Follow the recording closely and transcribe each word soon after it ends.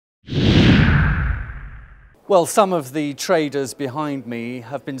Well, some of the traders behind me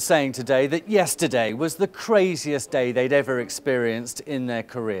have been saying today that yesterday was the craziest day they'd ever experienced in their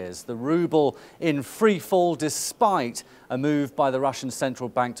careers. The ruble in free fall despite a move by the Russian central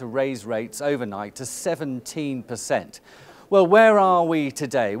bank to raise rates overnight to 17%. Well, where are we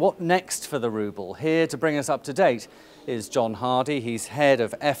today? What next for the ruble? Here to bring us up to date is John Hardy. He's head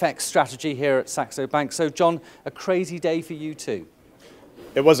of FX strategy here at Saxo Bank. So, John, a crazy day for you too.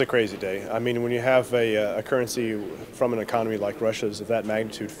 It was a crazy day. I mean, when you have a currency from an economy like Russia's of that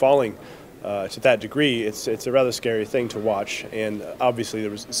magnitude falling to that degree, it's a rather scary thing to watch. And obviously,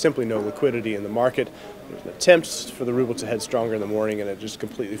 there was simply no liquidity in the market. There was an attempt for the ruble to head stronger in the morning, and it just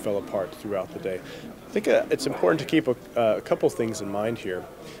completely fell apart throughout the day. I think it's important to keep a couple things in mind here.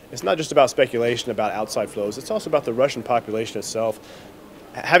 It's not just about speculation about outside flows. It's also about the Russian population itself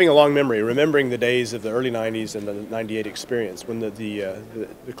having a long memory, remembering the days of the early 90s and the 98 experience, when the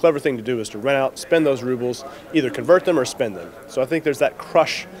clever thing to do is to rent out, spend those rubles, either convert them or spend them. So I think there's that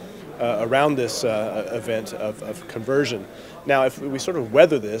crush around this event of conversion. Now, if we sort of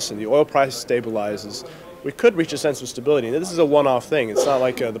weather this and the oil price stabilizes, we could reach a sense of stability. Now, this is a one-off thing. It's not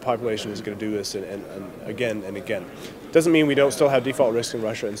like the population is going to do this and again and again. Doesn't mean we don't still have default risk in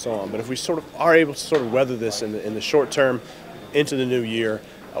Russia and so on, but if we sort of are able to sort of weather this in the short term, into the new year,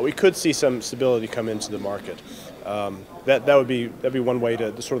 we could see some stability come into the market. That'd be one way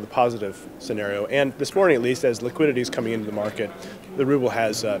to sort of the positive scenario. And this morning, at least, as liquidity is coming into the market, the ruble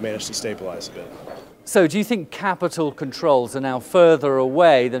has managed to stabilize a bit. So do you think capital controls are now further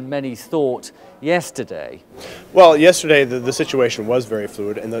away than many thought yesterday? Well, yesterday the situation was very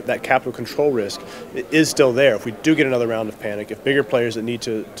fluid, and that capital control risk is still there. If we do get another round of panic, if bigger players that need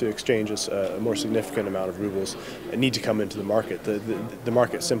to exchange a more significant amount of rubles need to come into the market, the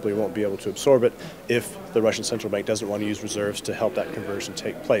market simply won't be able to absorb it if the Russian central bank doesn't want to use reserves to help that conversion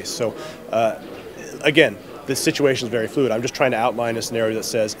take place. So, again, this situation is very fluid. I'm just trying to outline a scenario that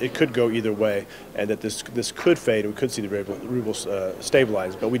says it could go either way, and that this could fade, and we could see the ruble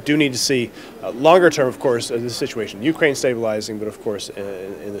stabilize. But we do need to see, longer term, of course, this situation, Ukraine stabilizing, but of course,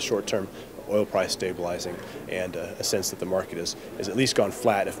 in the short term, oil price stabilizing, and a sense that the market is at least gone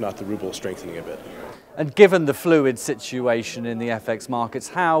flat, if not the ruble strengthening a bit. And given the fluid situation in the FX markets,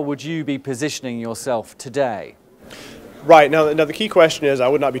 how would you be positioning yourself today? Right. Now the key question is, I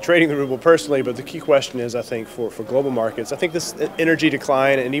would not be trading the ruble personally, but the key question is, I think, for global markets, I think this energy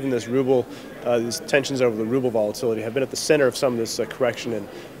decline and even this ruble, these tensions over the ruble volatility have been at the center of some of this correction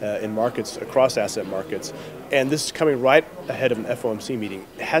in markets, across asset markets. And this is coming right ahead of an FOMC meeting.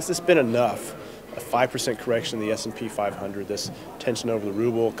 Has this been enough? A 5% correction in the S&P 500, this tension over the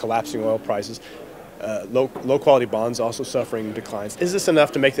ruble, collapsing oil prices, low quality bonds also suffering declines. Is this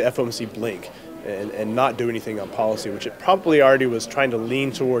enough to make the FOMC blink and not do anything on policy, which it probably already was trying to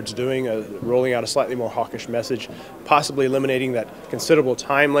lean towards doing, rolling out a slightly more hawkish message, possibly eliminating that considerable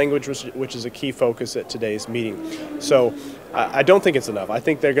time language, which is a key focus at today's meeting. So I don't think it's enough. I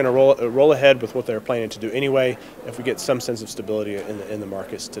think they're going to roll ahead with what they're planning to do anyway if we get some sense of stability in the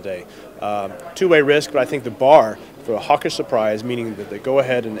markets today. Two-way risk, but I think the bar for a hawkish surprise, meaning that they go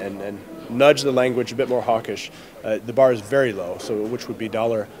ahead and nudge the language a bit more hawkish, the bar is very low, so which would be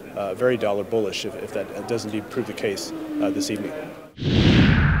very dollar bullish if that does indeed prove the case this evening.